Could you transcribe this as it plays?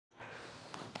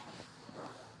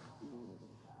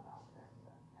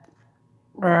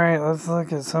Alright, let's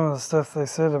look at some of the stuff they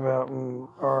said about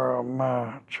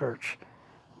my church.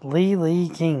 Lee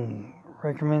King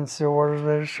recommends Stillwater's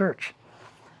Baptist Church.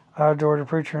 I adore the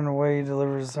preacher and the way he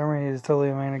delivers the sermon. He is totally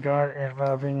a man of God, and in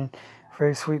my opinion,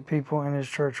 very sweet people in his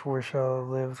church. Wish I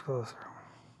lived closer.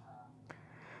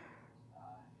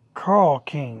 Carl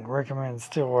King recommends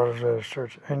Stillwater's Baptist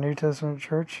Church, a New Testament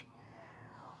church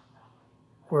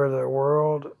where the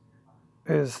world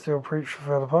is still preached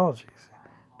without apologies.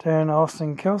 Dan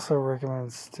Austin Kelso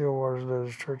recommends Stillwater's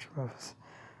Baptist Church in Memphis.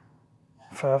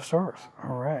 5 stars.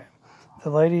 All right.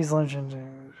 The Ladies'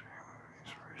 Luncheon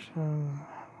Inspiration.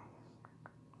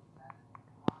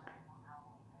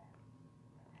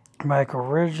 Michael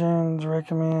Ridgens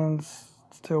recommends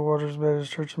Stillwater's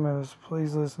Baptist Church in Memphis.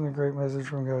 Please listen to great message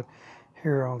from God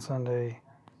here on Sunday.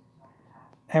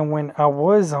 And when I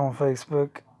was on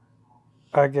Facebook,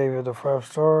 I gave it a 5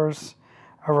 stars.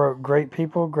 I wrote great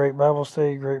people, great Bible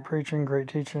study, great preaching, great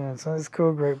teaching, and Sunday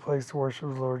school, great place to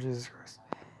worship the Lord Jesus Christ.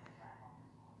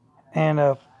 And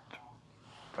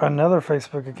another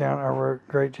Facebook account, I wrote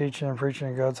great teaching and preaching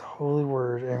of God's holy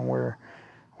word, and where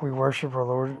we worship our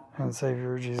Lord and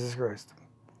Savior Jesus Christ.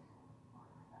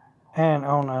 And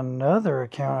on another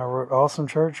account, I wrote awesome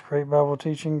church, great Bible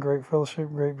teaching, great fellowship,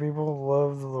 great people,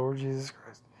 love the Lord Jesus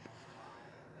Christ.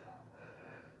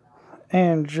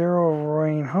 And Gerald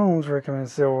Rain Holmes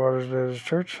recommends Stillwater's Baptist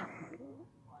Church.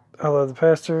 I love the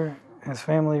pastor, his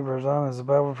family. Brother Don is a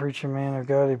Bible preaching man of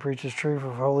God. He preaches truth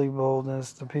with holy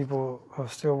boldness. The people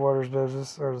of Stillwater's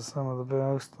Baptist are some of the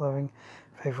most loving,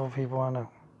 faithful people I know.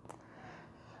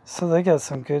 So they got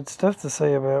some good stuff to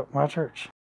say about my church.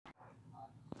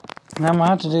 Now I'm going to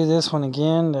have to do this one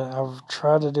again. I've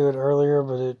tried to do it earlier,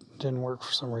 but it didn't work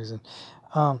for some reason.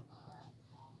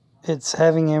 It's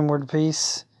Having Inward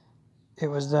Peace. It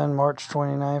was done March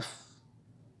 29th.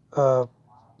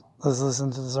 Let's listen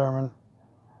to the sermon.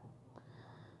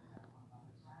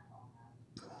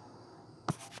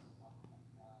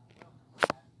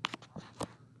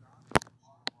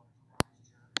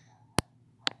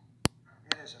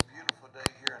 It is a beautiful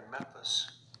day here in Memphis.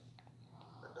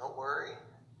 But don't worry.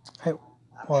 I'm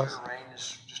sure rain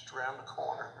is just around the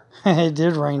corner. It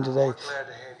did rain today. We're glad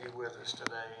to have you with us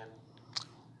today, and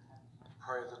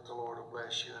pray that the Lord will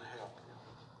bless you and help you.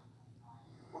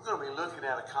 We're going to be looking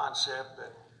at a concept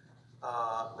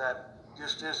that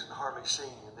just isn't hardly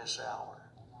seen in this hour.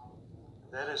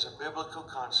 That is a biblical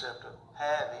concept of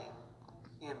having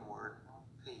inward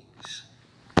peace.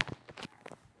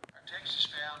 Our text is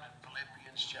found in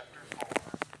Philippians chapter 4,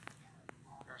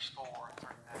 verse 4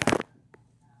 through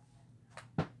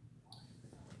 9.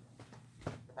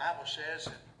 The Bible says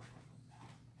in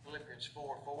Philippians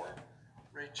 4:4,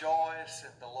 rejoice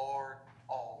in the Lord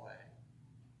always.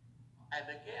 And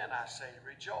again I say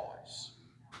rejoice.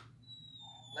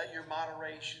 Let your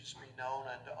moderations be known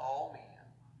unto all men.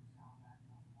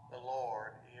 The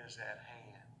Lord is at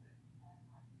hand.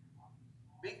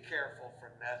 Be careful for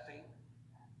nothing,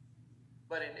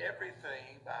 but in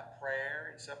everything by prayer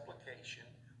and supplication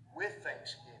with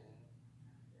thanksgiving,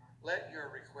 let your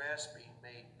requests be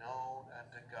made known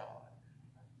unto God.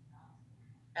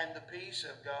 And the peace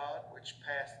of God, which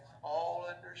passeth all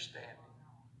understanding,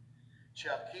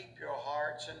 shall keep your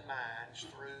hearts and minds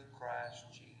through Christ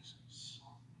Jesus.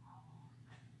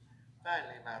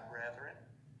 Finally, my brethren,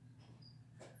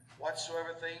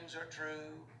 whatsoever things are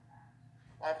true,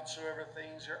 whatsoever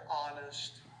things are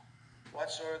honest,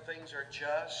 whatsoever things are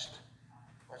just,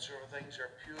 whatsoever things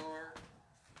are pure,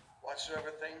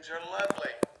 whatsoever things are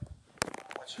lovely,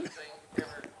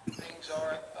 whatsoever things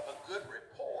are of a good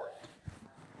report,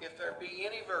 if there be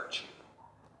any virtue,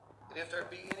 and if there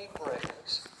be any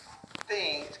praise,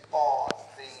 think on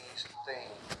these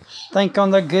things. Think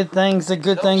on the good things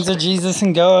of Jesus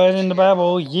and God in the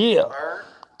Bible. Yeah.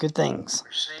 Good things.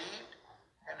 Received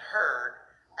and heard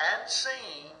and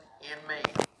seen in me.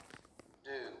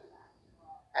 Do.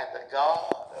 And the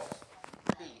God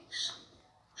of peace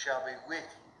shall be with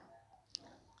you.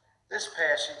 This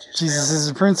passage is Jesus is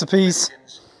the Prince of Peace.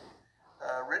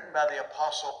 Written by the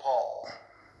Apostle Paul.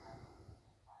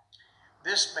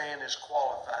 This man is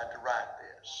qualified to write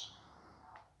this.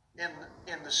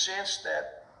 In the sense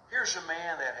that here's a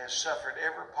man that has suffered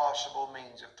every possible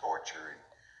means of torture,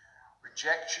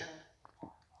 rejection,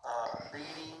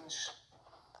 beatings,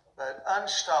 but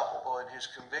unstoppable in his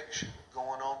conviction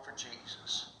going on for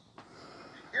Jesus.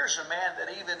 Here's a man that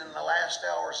even in the last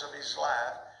hours of his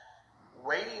life,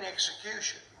 waiting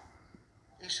execution,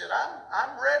 he said,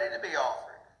 I'm ready to be offered.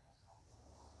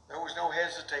 There was no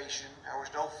hesitation. There was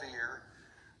no fear.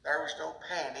 There was no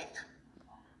panic.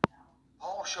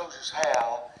 Paul shows us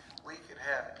how we can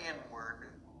have inward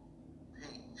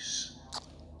peace.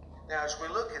 Now, as we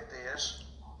look at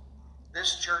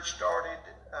this church started,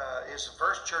 is the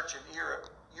first church in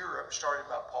Europe started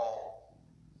by Paul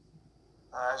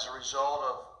as a result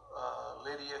of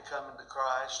Lydia coming to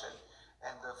Christ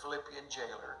and the Philippian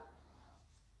jailer.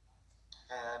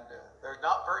 And there's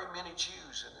not very many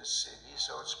Jews in this city,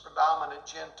 so it's predominant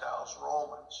Gentiles,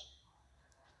 Romans.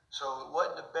 So it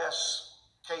wasn't the best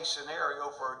case scenario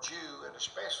for a Jew, and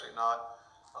especially not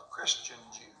a Christian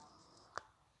Jew.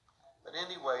 But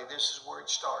anyway, this is where it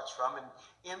starts from. And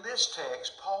in this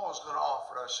text, Paul is going to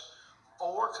offer us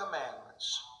 4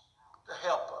 commandments to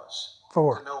help us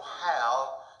to know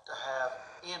how to have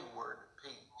inward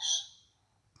peace.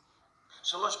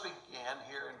 So let's begin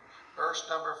here in verse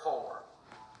number 4.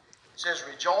 It says,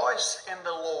 rejoice in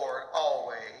the Lord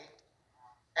always.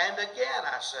 And again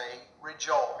I say,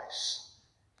 rejoice.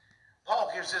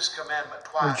 Paul gives this commandment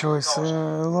twice. Rejoice in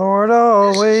the Lord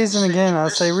always, and again I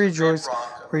say rejoice.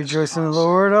 Rejoice in the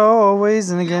Lord always,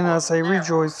 and again I say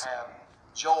rejoice. Have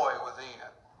joy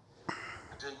within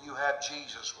until you have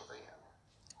Jesus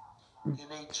within. You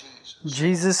need Jesus.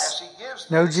 Jesus,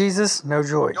 no Jesus, no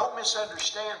joy. Don't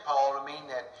misunderstand Paul to mean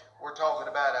that we're talking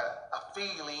about a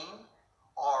feeling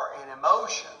or an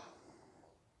emotion.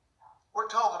 We're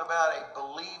talking about a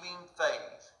believing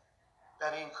faith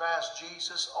that in Christ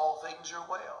Jesus all things are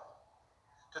well.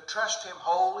 To trust Him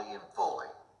wholly and fully.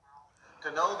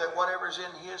 To know that whatever's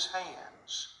in His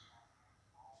hands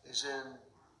is in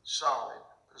solid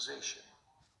position.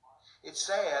 It's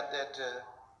sad that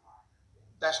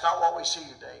that's not what we see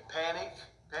today. Panic,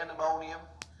 pandemonium,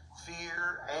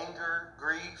 fear, anger,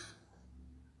 grief.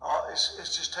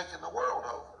 It's just taking the world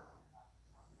over.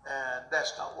 And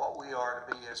that's not what we are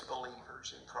to be as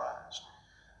believers in Christ.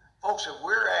 Folks, if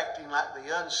we're acting like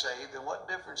the unsaved, then what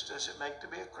difference does it make to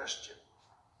be a Christian?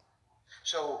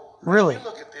 So, really, as we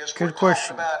look at this, good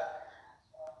question.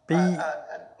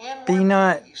 Be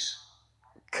not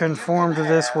conformed to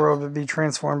this world, but be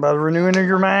transformed by the renewing of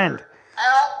your mind.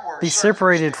 Be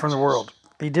separated from the world.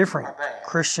 Be different.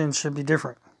 Christians should be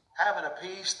different. Having a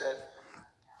peace that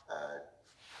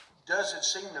doesn't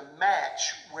seem to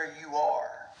match where you are.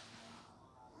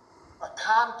 A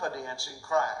confidence in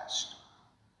Christ.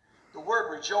 The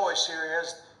word rejoice here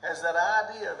has that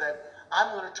idea that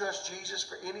I'm going to trust Jesus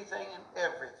for anything and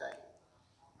everything.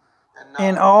 And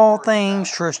in all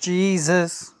things, trust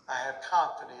Jesus. I have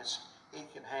confidence He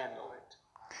can handle it.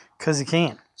 Because He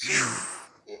can. See,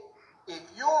 if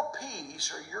your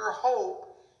peace or your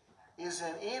hope is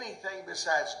in anything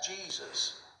besides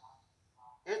Jesus,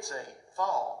 it's a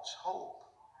false hope.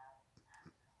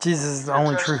 Jesus is the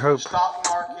only true hope. Stock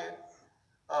market,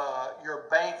 your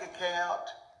bank account.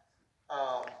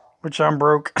 Which I'm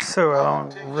broke, so I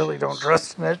really don't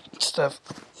trust in that stuff.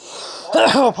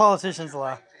 Oh, politicians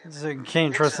lie. So you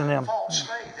can't trust in them. False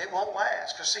faith. It won't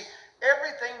last. Because see,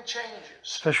 everything changes.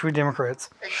 Especially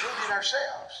Democrats. Including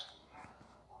ourselves.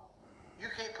 You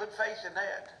can't put faith in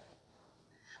that.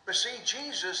 But see,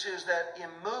 Jesus is that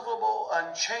immovable,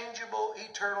 unchangeable,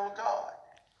 eternal God.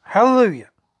 Hallelujah.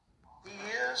 He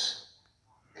is,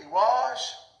 He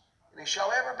was, and He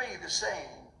shall ever be the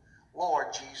same Lord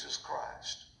Jesus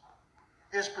Christ.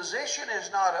 His position is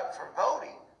not up for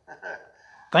voting.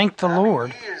 Thank the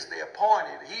Lord. He is the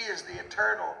appointed. He is the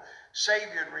eternal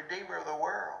Savior and Redeemer of the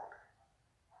world.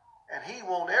 And He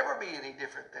won't ever be any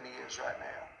different than He is right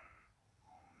now.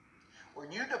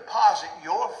 When you deposit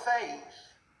your faith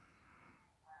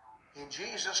in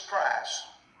Jesus Christ,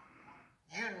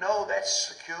 you know that's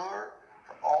secure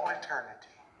for all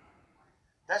eternity.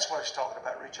 That's what it's talking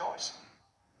about, rejoicing.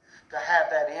 To have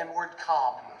that inward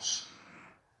calmness.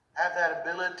 Have that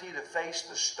ability to face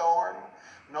the storm,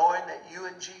 knowing that you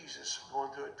and Jesus are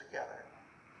going through it together.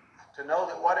 To know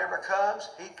that whatever comes,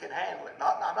 He can handle it.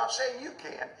 I'm not saying you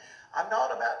can. I'm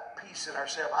not about peace in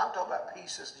ourselves. I'm talking about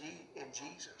peace in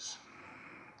Jesus.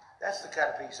 That's the kind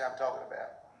of peace I'm talking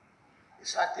about.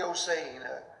 It's like the old saying,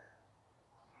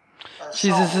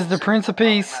 Jesus is the Prince of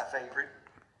Peace. My favorite,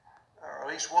 or at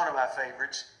least one of my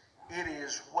favorites. It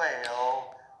is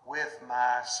well with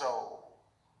my soul.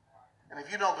 And if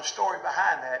you know the story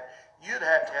behind that, you'd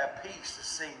have to have peace to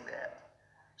sing that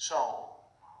song.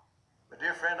 But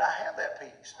dear friend, I have that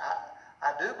peace.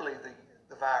 I do believe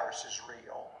the virus is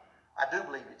real. I do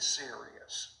believe it's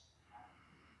serious.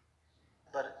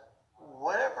 But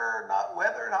whether or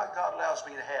not God allows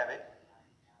me to have it,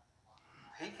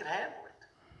 He can handle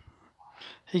it.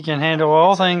 He can handle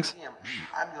all things.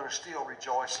 I'm going to still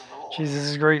rejoice in the Lord. Jesus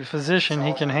is a great physician.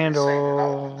 He can handle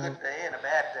a good day and a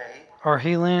bad day. Our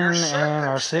healing and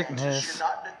our sickness. Should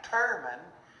not determine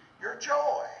your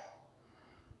joy.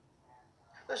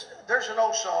 Listen, there's an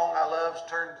old song I love.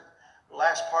 Turn the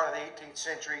last part of the 18th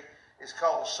century, is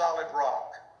called the solid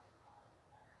rock.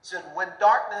 It said, when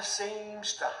darkness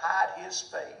seems to hide his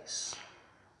face,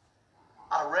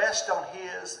 I rest on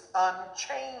his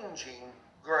unchanging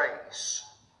grace.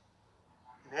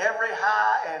 In every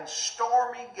high and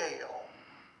stormy gale,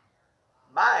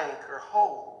 my anchor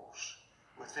holds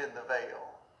within the veil.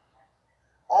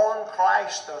 On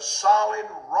Christ the solid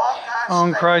rock I stand.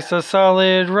 On Christ the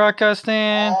solid rock I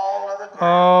stand.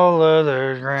 All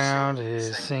other ground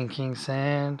is sinking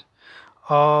sand.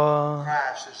 All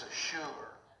Christ is a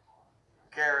sure,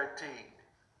 guaranteed,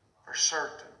 for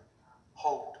certain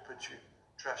hope to put your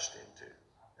trust into.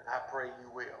 And I pray you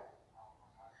will.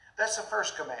 That's the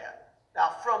first command.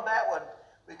 Now from that one,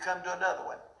 we come to another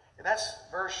one. And that's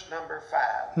verse number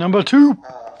 5. Number 2.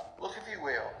 Look if you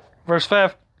will. Verse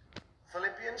 5.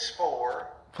 Philippians 4.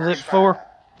 Philip verse 4. 5.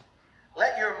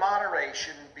 Let your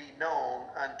moderation be known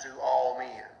unto all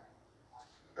men.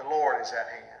 The Lord is at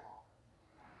hand.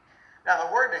 Now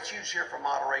the word that's used here for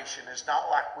moderation is not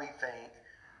like we think,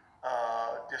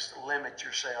 just limit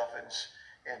yourself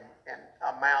in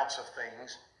amounts of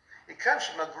things. It comes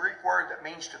from a Greek word that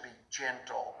means to be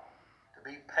gentle, to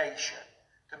be patient,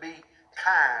 to be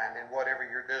kind in whatever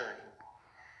you're doing.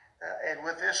 And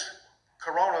with this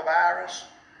coronavirus,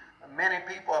 many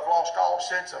people have lost all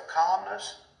sense of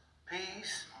calmness,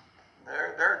 peace.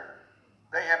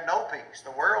 They have no peace.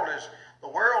 The world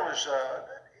is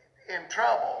in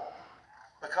trouble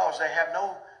because they have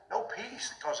no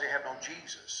peace, because they have no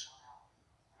Jesus.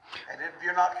 And if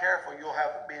you're not careful, you'll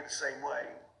be the same way.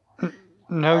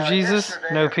 No Jesus,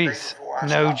 no peace.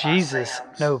 No Jesus,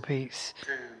 no peace.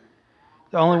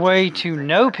 The only way to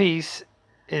know peace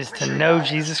is to know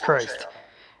Jesus Christ.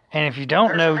 And if you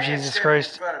don't know Jesus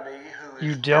Christ,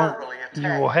 you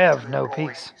will have no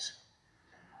peace.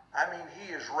 I mean,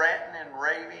 he is ranting and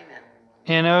raving and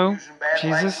N-O, using bad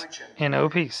Jesus, language. N-O,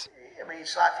 peace. I mean,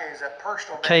 it's like he's a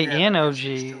personal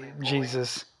K-N-O-G,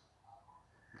 Jesus.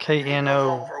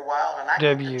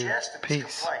 K-N-O-W,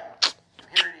 peace. And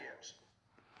here it is.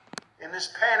 In this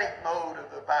panic mode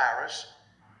of the virus,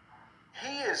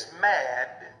 he is mad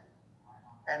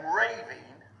and raving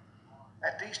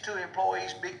at these two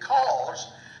employees because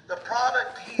the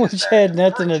product he Which had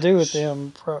nothing to do with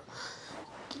them.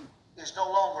 Is no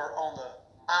longer on the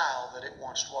aisle that it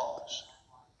once was.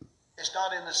 It's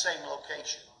not in the same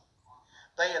location.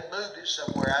 They had moved it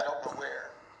somewhere, I don't know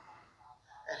where.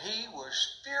 And he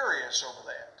was furious over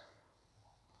that.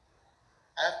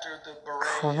 After the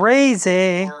beret,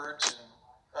 crazy words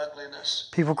and ugliness,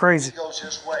 people crazy. he goes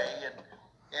his way, and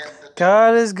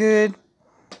God is good.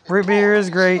 Root beer is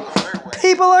great.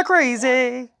 People are crazy.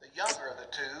 The younger of the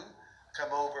two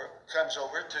comes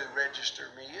over to register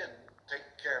me and take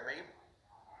care of me.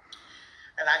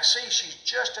 And I see she's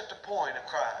just at the point of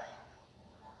crying.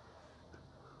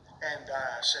 And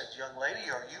I said, young lady,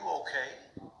 are you okay?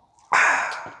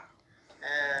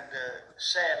 And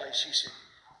sadly, she said,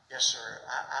 yes, sir,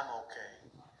 I'm okay.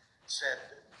 Said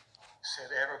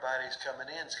everybody's coming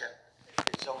in. Said,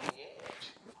 it's on the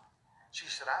edge. She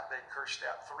said, I've been cursed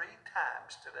out 3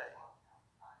 times today.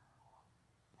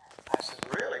 I said,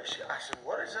 really? I said,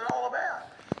 what is it all about?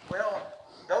 Well,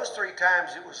 those 3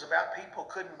 times it was about people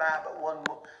couldn't buy but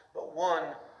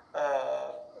one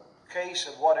case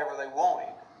of whatever they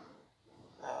wanted.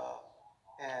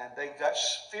 And they got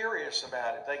furious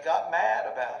about it. They got mad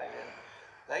about it. And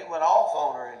they went off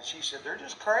on her. And she said, they're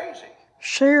just crazy.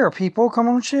 Share, people. Come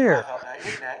on, share. I thought, now,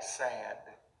 isn't that sad?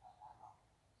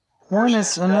 One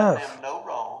is enough. Done them no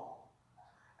wrong.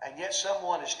 And yet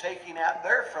someone is taking out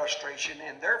their frustration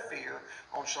and their fear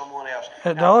on someone else.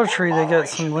 At Dollar Tree, they got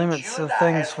some limits of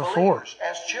things for 4.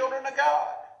 As children of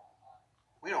God,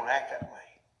 we don't act that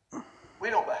way.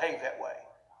 We don't behave that way.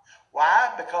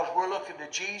 Why? Because we're looking to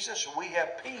Jesus and we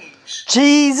have peace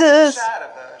Jesus inside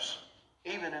of us,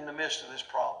 even in the midst of this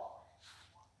problem.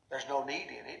 There's no need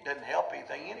in it. It doesn't help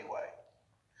anything anyway.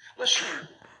 Let's read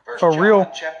 1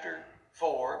 John chapter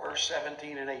 4, verse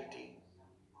 17 and 18.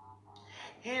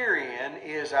 Herein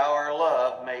is our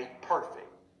love made perfect,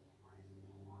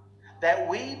 that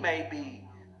we may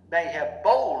have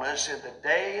boldness in the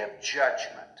day of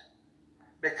judgment.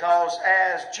 Because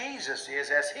as Jesus is,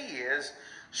 as he is,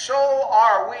 so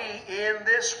are we in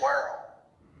this world.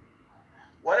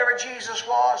 Whatever Jesus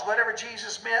was, whatever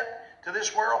Jesus meant to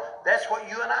this world, that's what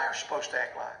you and I are supposed to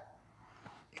act like.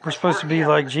 We're supposed to be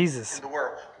like Jesus. In the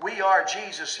world. We are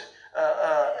Jesus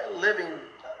living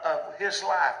his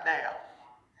life now.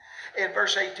 In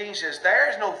verse 18 says, there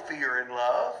is no fear in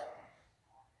love,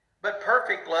 but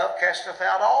perfect love casteth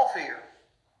out all fear.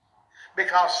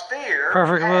 Because fear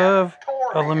Perfect love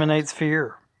torment. eliminates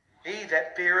fear. He he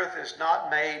that feareth is not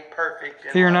made perfect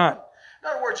in Fear love. not. In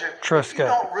other words, Trust if you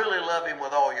God. don't really love him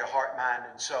with all your heart, mind,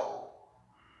 and soul,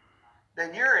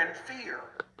 then you're in fear.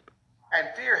 And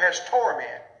fear has torment.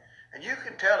 And you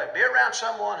can tell it. Be around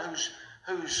someone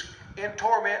who's in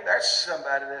torment. That's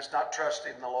somebody that's not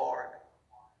trusting the Lord.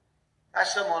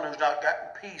 That's someone who's not gotten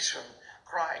peace from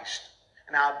Christ.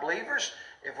 And now, believers,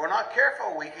 if we're not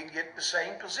careful, we can get the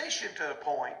same position to a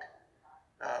point.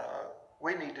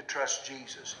 We need to trust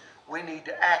Jesus. We need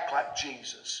to act like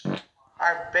Jesus.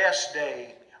 Our best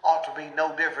day ought to be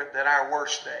no different than our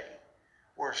worst day.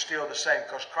 We're still the same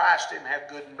because Christ didn't have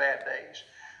good and bad days.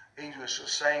 He was the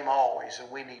same always,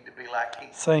 and we need to be like him.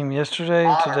 Same yesterday,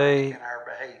 Moderate today, in our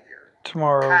behavior,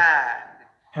 tomorrow, kind,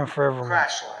 and forevermore.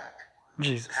 Christ-like,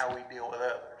 Jesus. how we deal with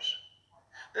others.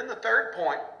 Then the third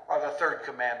point, or the third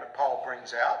commandment Paul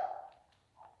brings out,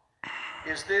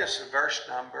 is this in verse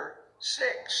number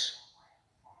 6.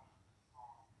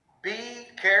 Be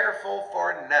careful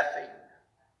for nothing,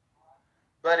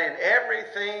 but in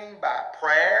everything by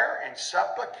prayer and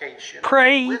supplication,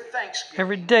 Pray with thanksgiving,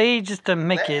 every day just to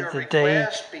make let it your the day.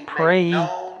 requests be Pray. made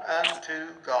known unto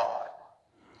God.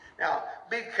 Now,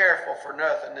 be careful for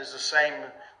nothing is the same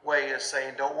way as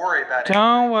saying don't worry about it.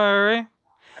 Don't worry. And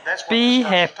that's what Be this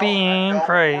verse is happy talking about. in Don't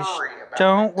Christ. worry about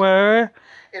Don't it. worry.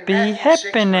 In Be Matthew happy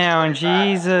 6, verse now in 25 and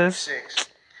Jesus. 26,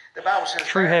 the Bible says,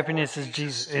 True therefore, happiness is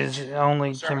Jesus. Is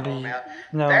only can be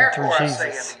known through therefore I say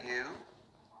Jesus. unto you,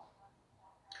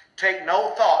 take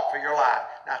no thought for your life.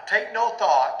 Now, take no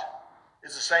thought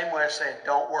is the same way as saying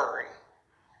don't worry.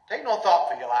 Take no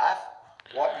thought for your life,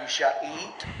 what you shall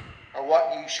eat, or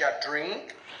what you shall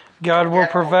drink. God will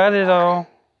provide it all.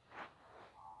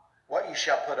 What you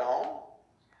shall put on.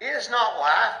 Is not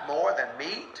life more than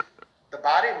meat, the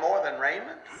body more than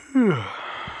raiment?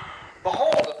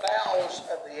 Behold the fowls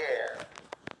of the air,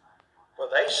 for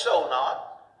they sow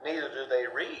not, neither do they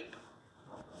reap,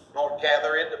 nor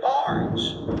gather into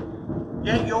barns.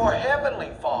 Yet your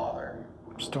heavenly Father,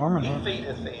 Storming he it.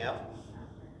 feedeth them.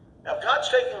 Now, if God's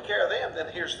taking care of them, then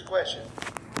here's the question.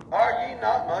 Are ye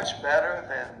not much better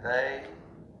than they?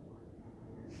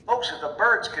 Folks, if the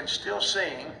birds can still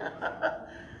sing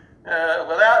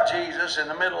without Jesus in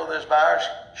the middle of this virus,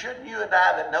 shouldn't you and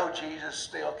I that know Jesus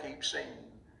still keep singing?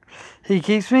 He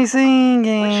keeps me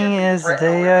singing as the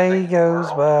day goes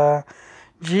by.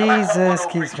 Jesus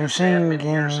keeps me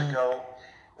singing.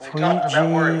 Sweet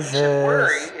Jesus.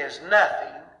 Worry is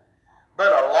nothing but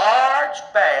a large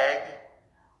bag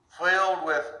filled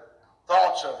with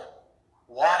thoughts of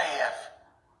what if,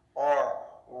 or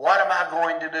what am I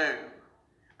going to do?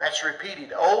 That's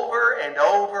repeated over and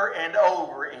over and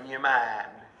over in your mind.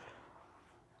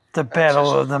 The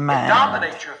battle of the It mind.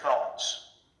 dominates your thoughts.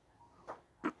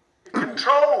 It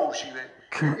controls you.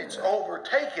 It's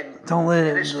overtaken. Don't let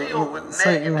It is filled with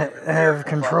Satan negative, have fearful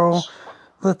control. thoughts.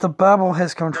 Let the Bible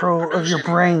has control of your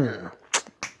brain.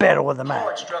 Battle of the Paul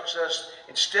mind. instructs us,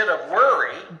 instead of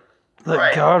worry, Let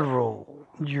pray. God rule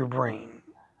your brain.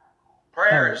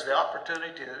 Prayer is the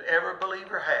opportunity that every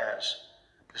believer has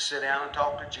to sit down and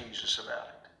talk to Jesus about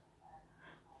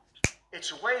it.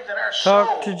 It's a way that our soul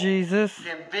Talk to Jesus.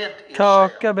 can vent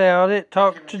itself. Talk about it.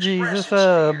 Talk can to express Jesus its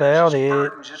fears, about its it.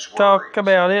 burdens, its Talk worries.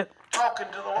 about it Talking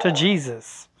to the Lord. to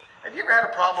Jesus. Have you ever had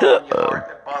a problem in your heart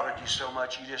that bothered you so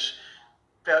much you just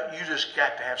felt you just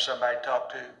got to have somebody to talk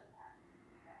to?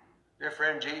 Dear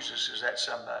friend, Jesus is that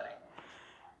somebody.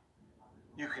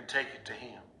 You can take it to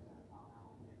him,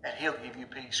 and he'll give you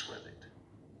peace with it.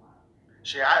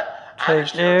 See, I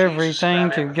Take everything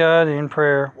to God in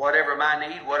prayer. Whatever my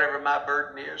need, whatever my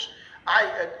burden is.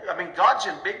 I mean, God's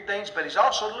in big things, but he's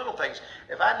also in little things.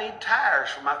 If I need tires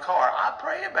for my car, I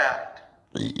pray about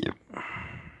it. Yep.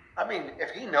 I mean, if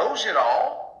he knows it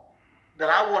all, then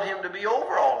I want him to be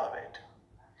over all of it.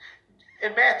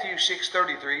 In Matthew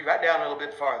 6:33, right down a little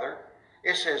bit farther,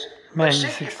 it says, but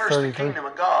seek ye first the kingdom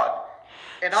of God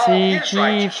and all Seek his ye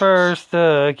righteousness. first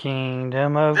the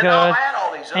kingdom of Then I'll God add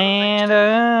all these other and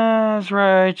things his to you.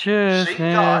 righteousness. Seek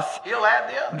God, he'll add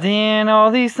the others. Then all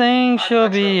these things shall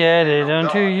be added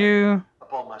unto you.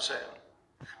 Upon myself.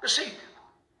 But see,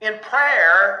 in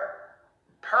prayer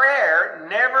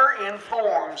never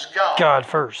informs God. God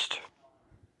first.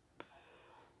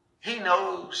 He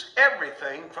knows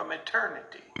everything from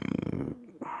eternity.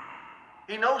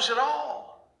 He knows it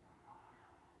all.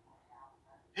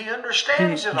 He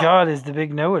understands it all. God is the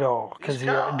big know-it-all because he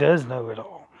God. does know it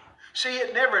all. See,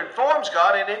 it never informs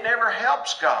God and it never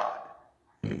helps God.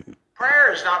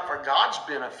 Prayer is not for God's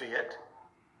benefit.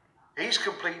 He's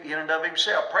complete in and of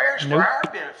himself. Prayer is for our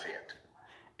benefit.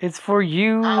 It's for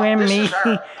you and this me. is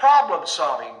our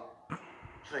problem-solving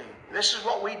thing. This is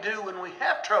what we do when we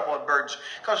have trouble and burdens.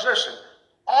 Because listen,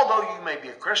 although you may be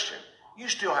a Christian, you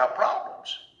still have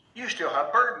problems. You still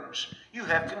have burdens. You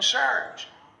have concerns.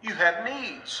 You have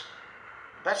needs.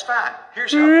 That's fine.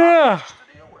 Here's how God wants us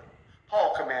to deal with them.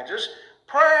 Paul commands us,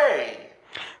 pray.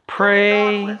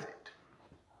 Pray. With it.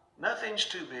 Nothing's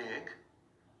too big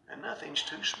and nothing's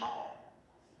too small.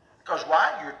 Because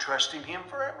why? You're trusting Him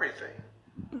for everything.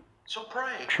 So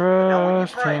pray.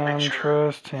 Trust pray, Him, sure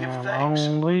trust Him,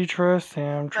 only trust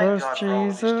Him, trust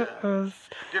Jesus.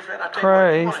 Dear friend, I tell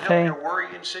Praise you what, you want to help your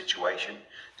worrying situation?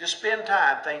 Just spend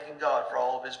time thanking God for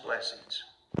all of His blessings.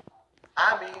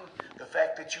 I mean, the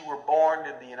fact that you were born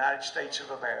in the United States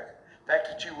of America, the fact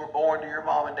that you were born to your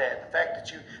mom and dad, the fact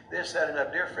that you this, that, and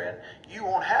that. Dear friend, you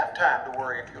won't have time to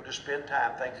worry if you'll just spend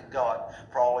time thanking God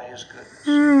for all of His goodness,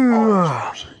 all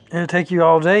of His mercy. It'll take you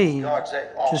all day awesome.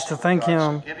 just to thank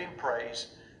Him. So give Him praise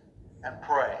and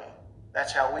pray.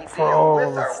 That's how we for deal all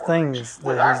with the our things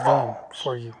worries, that He's done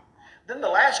for you. Then the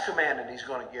last commandment He's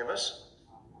going to give us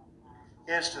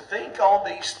is to think on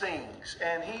these things.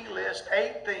 And He lists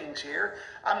 8 things here.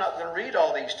 I'm not going to read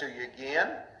all these to you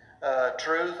again.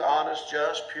 Truth, honest,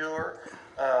 just, pure,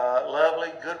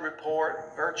 lovely, good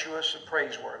report, virtuous, and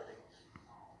praiseworthy.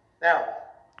 Now,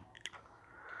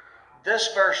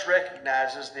 this verse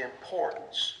recognizes the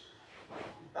importance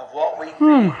of what we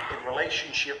think in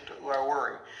relationship to our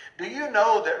worry. Do you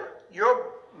know that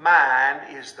your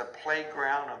mind is the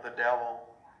playground of the devil?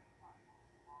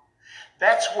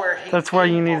 That's why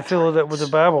you need to fill it up with the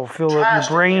Bible. Fill up your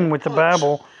brain with the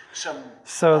Bible so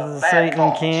that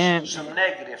Satan can't some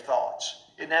negative thoughts.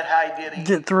 Isn't that how he did?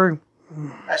 Get through.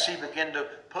 As he began to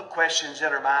put questions in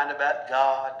our mind about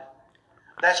God.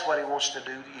 That's what he wants to do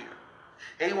to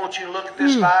you. He wants you to look at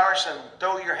this virus and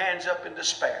throw your hands up in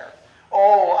despair.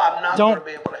 Oh, I'm not going to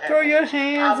be able to handle throw your this.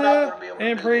 hands up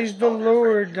and praise the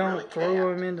Lord. Don't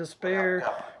throw them in despair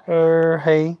or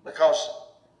hey. Because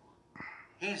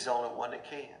He's the only one that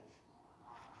can.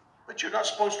 But you're not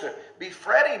supposed to be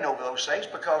fretting over those things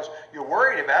because you're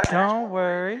worried about it. Don't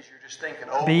worry. You're just thinking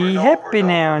over be and happy over and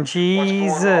now, over.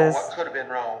 Jesus. What's going on? What could have been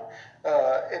wrong?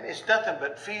 And it's nothing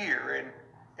but fear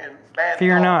and bad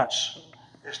fear thoughts. Not.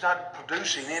 It's not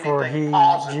producing anything for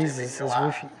positive Jesus in your is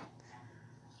life. with you.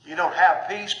 You don't have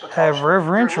peace because have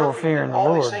reverential fear in the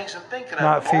all Lord, these things and thinking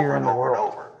not of them fear over in the and over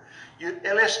world. and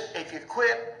over. Listen, if you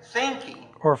quit thinking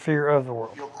or fear of the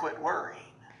world, you'll quit worrying.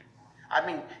 I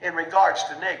mean, in regards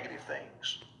to negative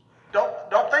things.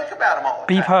 Don't think about them all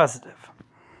the time. Be positive.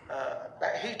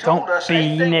 He told us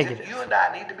 8 things negative. that you and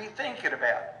I need to be thinking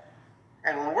about.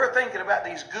 And when we're thinking about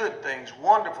these good things,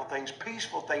 wonderful things,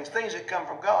 peaceful things, things that come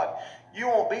from God, you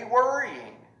won't be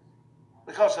worrying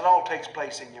because it all takes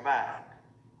place in your mind.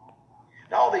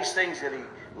 Now, all these things that he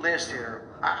lists here,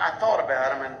 I thought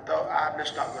about them and thought I'm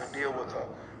just not going to deal with them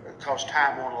because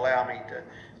time won't allow me to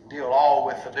deal all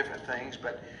with the different things,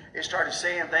 but it started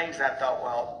saying things and I thought,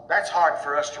 well, that's hard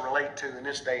for us to relate to in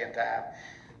this day and time.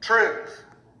 Truth.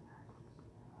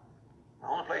 The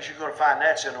only place you're going to find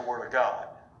that's in the Word of God.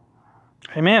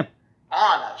 Amen.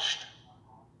 Honest.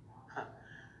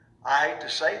 I hate to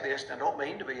say this, and I don't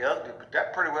mean to be ugly, but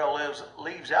that pretty well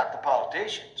leaves out the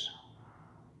politicians.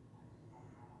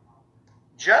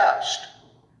 Just.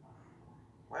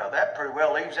 Well, that pretty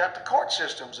well leaves out the court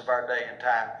systems of our day and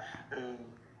time who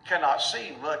cannot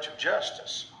see much of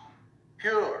justice.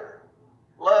 Pure,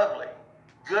 lovely,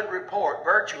 good report,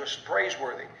 virtuous,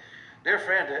 praiseworthy. Dear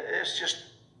friend, it's just,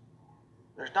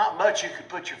 there's not much you could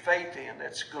put your faith in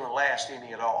that's going to last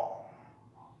any at all.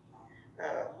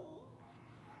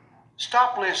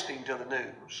 Stop listening to the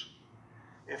news.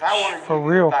 If I want to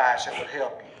give you advice that would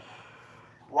help you,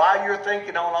 while you're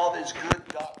thinking on all these good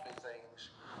godly things,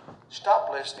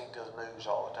 stop listening to the news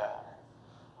all the time.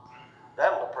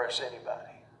 That'll depress anybody.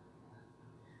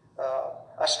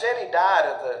 A steady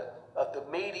diet of the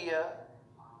media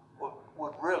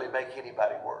would really make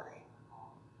anybody worry.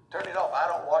 Turn it off. I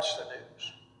don't watch the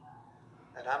news.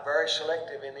 And I'm very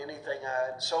selective in anything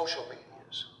in social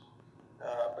medias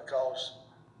because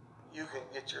you can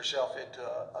get yourself into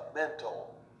a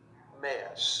mental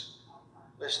mess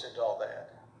listening to all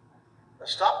that. Now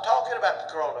stop talking about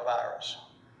the coronavirus.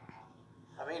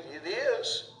 I mean, it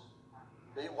is.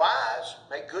 Be wise.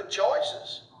 Make good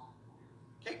choices.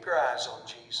 Keep your eyes on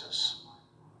Jesus.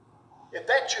 If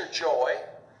that's your joy,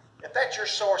 if that's your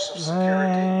source of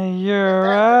security,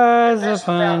 your eyes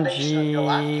upon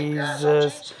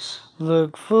Jesus.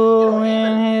 Look full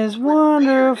in His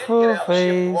wonderful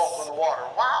face.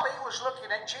 While he was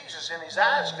looking at Jesus and his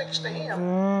eyes fixed to him,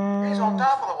 he's on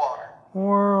top of the water.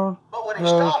 World but when he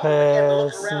stopped and began to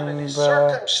look around at his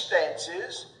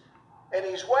circumstances and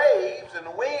his waves and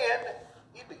the wind,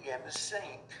 you begin to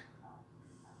sink.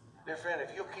 Dear friend,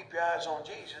 if you'll keep your eyes on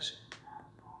Jesus,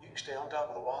 you can stay on top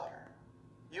of the water.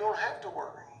 You don't have to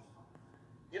worry.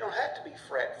 You don't have to be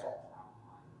fretful.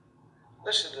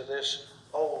 Listen to this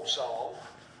old song.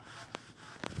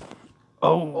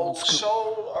 Old school.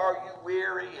 Soul, are you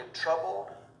weary and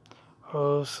troubled?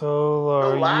 Oh, soul,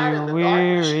 are you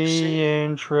weary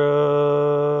and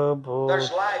troubled?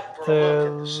 There's light for a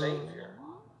look at the Savior.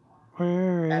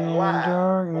 Weary And in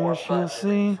darkness you'll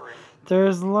see.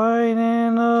 There's light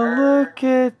in a look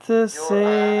at the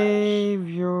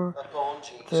Savior.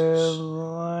 There's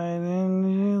light in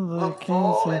you look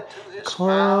and see.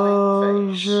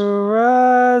 Close your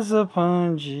eyes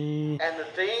upon Jesus.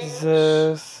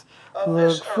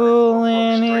 Look full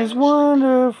in his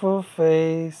wonderful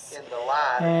face.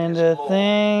 And the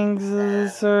things of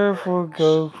this earth will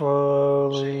go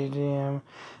quality dim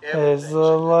as the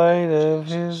light of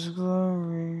his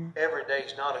glory. Every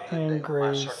day's not a good and day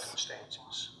grace. with my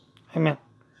circumstances. Amen.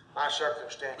 My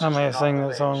circumstances I may are have not sang the that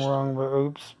best. song wrong, but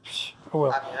oops. Oh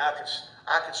well. I mean,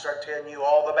 I could start telling you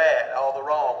all the bad, all the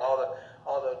wrong,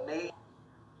 all the need.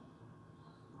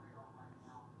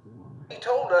 He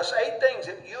told us 8 things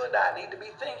that you and I need to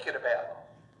be thinking about.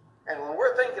 And when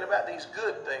we're thinking about these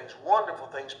good things, wonderful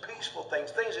things, peaceful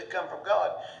things, things that come from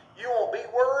God, you won't be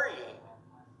worrying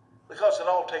because it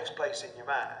all takes place in your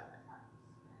mind.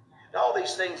 And all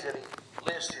these things that he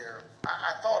lists here,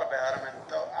 I thought about them and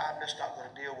thought I'm just not going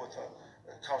to deal with them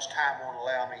because time won't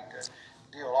allow me to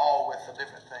deal all with the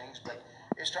different things. But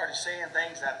it started saying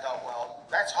things and I thought, well,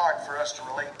 that's hard for us to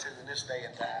relate to in this day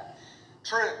and time.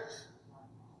 Truth.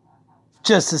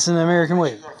 Justice in the American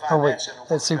way. Oh wait,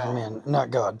 that's Superman,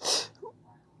 not God.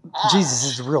 Jesus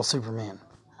is the real Superman.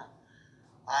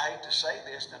 I hate to say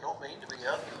this, and I don't mean to be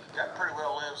ugly, but that pretty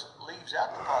well leaves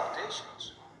out the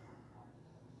politicians.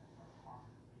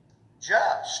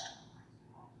 Just.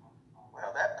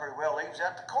 Well, that pretty well leaves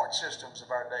out the court systems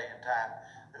of our day and time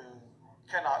who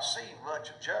cannot see much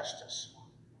of justice.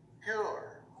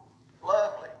 Pure,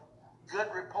 lovely, good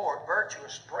report,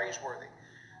 virtuous, praiseworthy.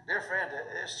 Dear friend,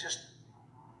 it's just,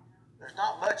 there's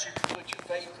not much you can put your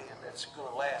faith in that's going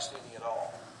to last any at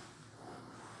all.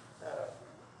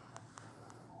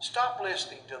 Stop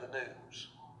listening to the news.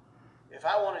 If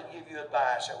I wanted to give you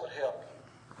advice that would help you,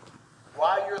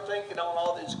 while you're thinking on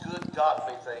all these good,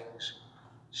 godly things,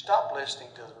 stop listening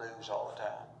to the news all the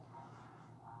time.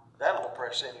 That'll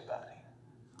oppress anybody.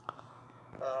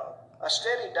 A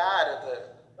steady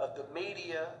diet of the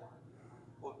media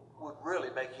would really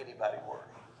make anybody worry.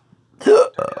 Turn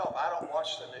it off. I don't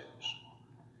watch the news.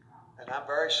 And I'm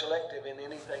very selective in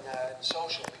anything in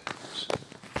social medias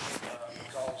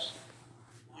because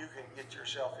you can get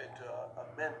yourself into a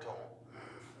mental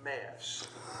mess.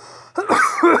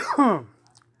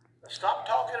 Stop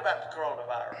talking about the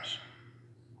coronavirus.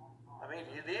 I mean,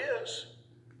 it is.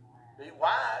 Be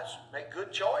wise. Make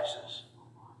good choices.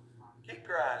 Keep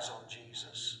your eyes on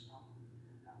Jesus.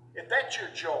 If that's your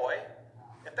joy,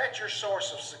 if that's your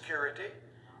source of security,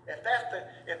 if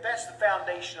that's the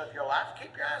foundation of your life,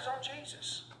 keep your eyes on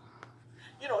Jesus.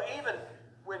 You know, even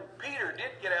when Peter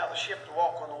did get out of the ship to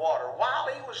walk on the water, while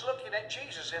he was looking at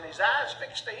Jesus and his eyes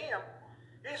fixed to him,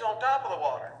 he's on top of the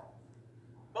water.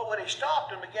 But when he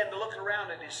stopped and began to look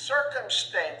around at his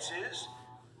circumstances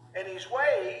and his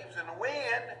waves and the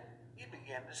wind, he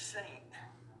began to sink.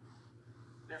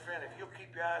 Dear friend, if you'll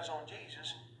keep your eyes on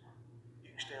Jesus, you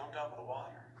can stay on top of the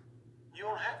water. You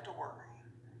don't have to worry.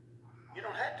 You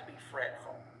don't have to be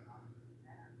fretful.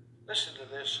 Listen to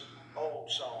this old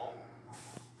song.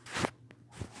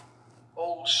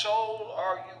 Old soul,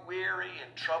 are you weary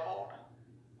and troubled?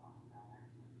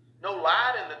 No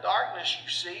light in the darkness you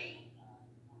see?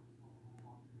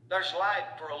 There's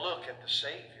light for a look at the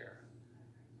Savior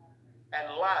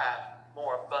and life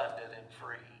more abundant and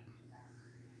free.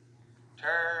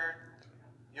 Turn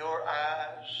your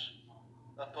eyes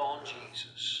upon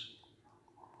Jesus.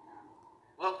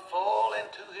 Look full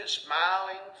into his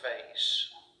smiling face,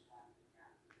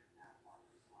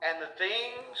 and the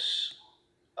things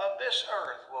of this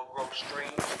earth will grow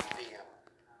strangely dim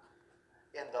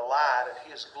in the light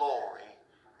of his glory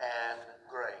and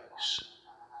grace.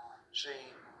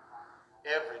 See,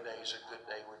 every day is a good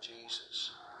day with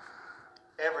Jesus.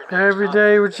 Every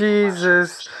day with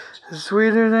Jesus is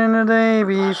sweeter than the day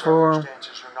before. My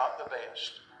circumstances are not the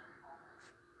best.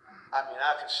 I mean,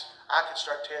 I could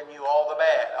start telling you all the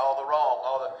bad, all the wrong,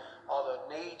 all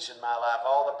the needs in my life,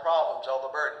 all the problems, all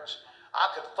the burdens. I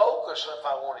could focus if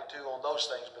I wanted to on those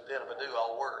things, but then if I do,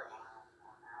 I'll worry.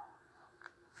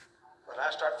 When I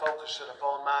start focusing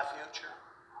upon my future,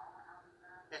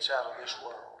 it's out of this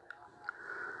world.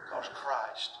 Because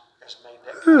Christ has made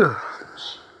that kind of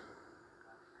difference.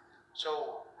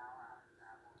 So,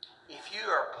 if you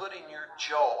are putting your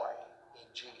joy in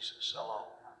Jesus alone,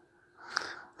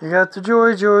 you got the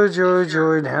joy, joy, joy,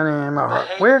 joy down in my heart.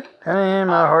 Where? Down in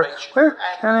my heart. Where?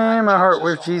 Down in my heart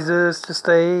with Jesus to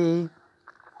stay.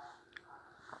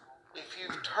 if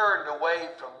you've turned away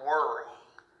from worry,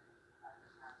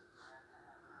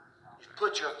 you've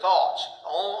put your thoughts, the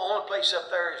only place up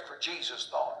there is for Jesus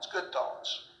thoughts, good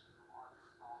thoughts,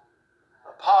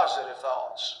 positive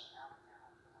thoughts.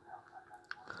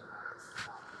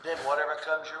 Then whatever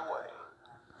comes your way,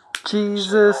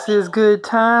 Jesus is good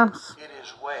times. it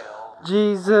is well.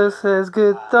 Jesus has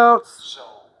good thoughts. So,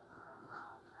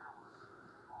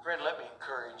 friend, let me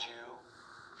encourage you.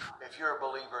 If you're a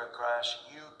believer in Christ,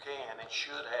 you can and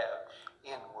should have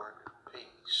inward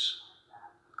peace.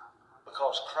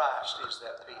 Because Christ is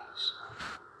that peace.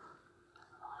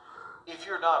 If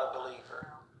you're not a believer,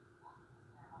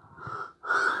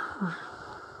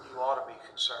 you ought to be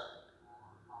concerned.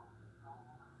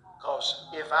 Because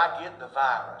if I get the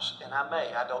virus, and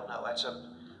I don't know, that's up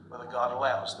whether God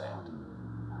allows that.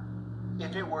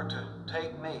 If it were to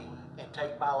take me and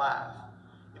take my life,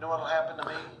 you know what will happen to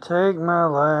me? Take my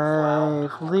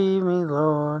life, leave me,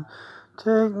 Lord.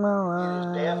 Take my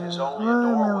life, Death is only a leave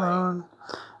me, doorway. Lord.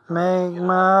 Make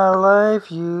my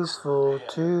life useful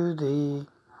to thee.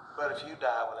 But if you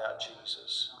die without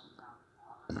Jesus,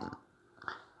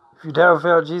 if you die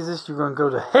without Jesus, you're going to go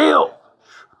to hell.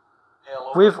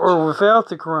 With or without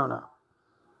the corona.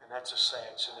 And that's a sad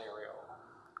scenario.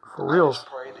 For real. I just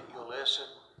pray that you'll listen.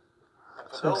 And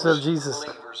for so those accept Jesus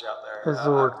believers out there, as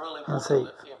Lord I really and want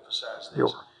Savior. to emphasize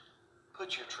this.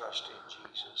 Put your trust in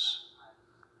Jesus.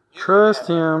 Trust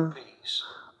Him. Peace.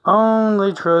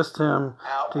 Only trust Him.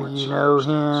 Do you know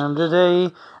Him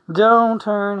today? Don't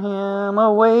turn Him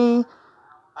away.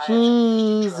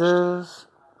 Jesus.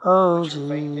 Oh, Jesus.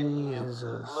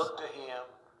 Look to Him.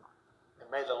 And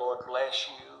may the Lord bless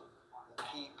you and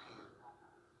keep you.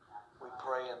 We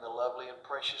pray in the lovely and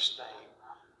precious name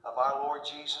of our Lord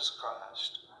Jesus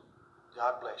Christ.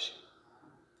 God bless you.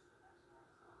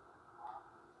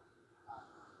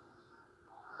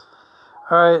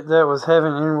 Alright, that was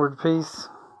having inward peace.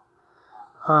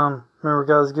 Remember,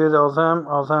 God is good all the time.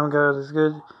 All the time, God is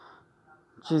good.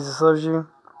 Jesus loves you.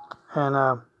 And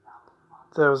that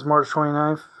was March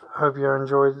 29th. I hope you all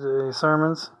enjoyed the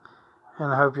sermons.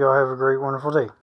 And I hope you all have a great, wonderful day.